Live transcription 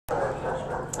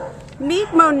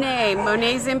Meet Monet.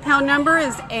 Monet's impound number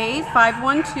is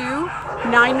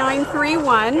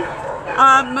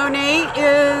A5129931. Monet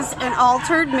is an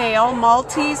altered male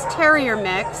Maltese Terrier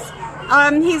mix.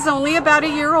 He's only about a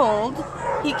year old.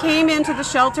 He came into the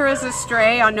shelter as a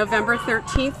stray on November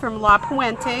 13th from La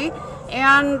Puente,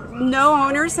 and no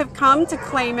owners have come to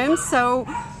claim him, so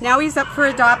now he's up for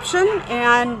adoption,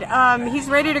 and he's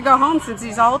ready to go home since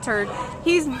he's altered.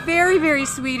 He's very, very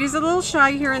sweet. He's a little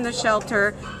shy here in the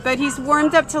shelter, but he's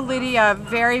warmed up to Lydia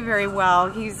very, very well.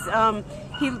 He's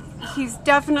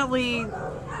definitely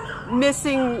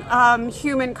missing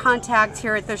human contact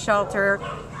here at the shelter,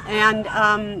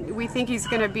 and we think he's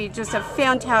going to be just a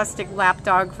fantastic lap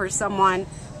dog for someone.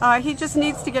 He just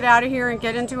needs to get out of here and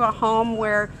get into a home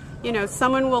where, you know,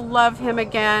 someone will love him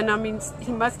again. I mean,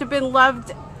 he must have been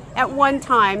loved at one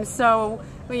time, so,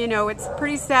 you know, it's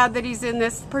pretty sad that he's in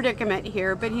this predicament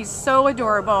here, but he's so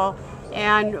adorable,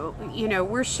 and, you know,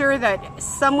 we're sure that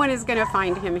someone is going to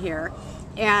find him here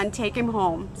and take him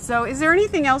home. So is there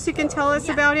anything else you can tell us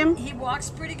about him? He walks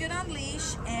pretty good on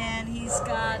leash, and he's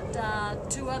got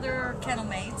 2 other kennel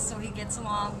mates, so he gets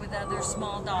along with other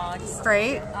small dogs.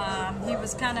 Great. He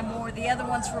was kind of more, the other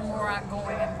ones were more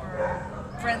outgoing and were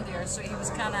friendlier, so he was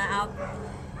kind of out,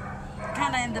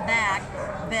 kind of in the back,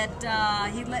 but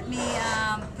he let me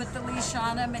put the leash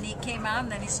on him, and he came out,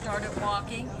 and then he started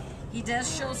walking. He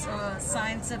does show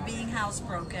signs of being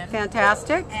housebroken.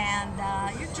 Fantastic. And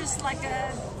you're just like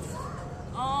a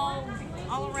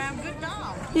all-around good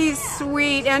dog. He's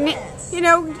sweet, and you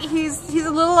know, he's a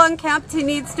little unkempt. He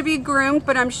needs to be groomed,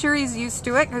 but I'm sure he's used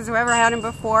to it because whoever had him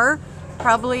before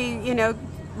probably, you know,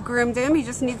 groomed him. He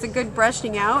just needs a good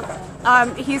brushing out.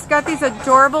 He's got these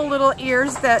adorable little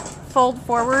ears that fold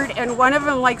forward, and one of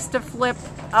them likes to flip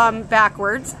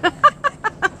backwards.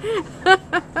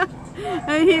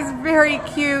 He's very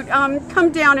cute.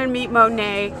 Come down and meet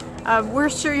Monet. We're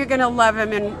sure you're going to love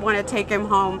him and want to take him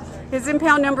home. His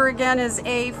impound number again is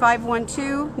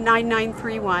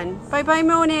A5129931. Bye-bye,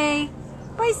 Monet.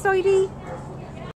 Bye, sweetie.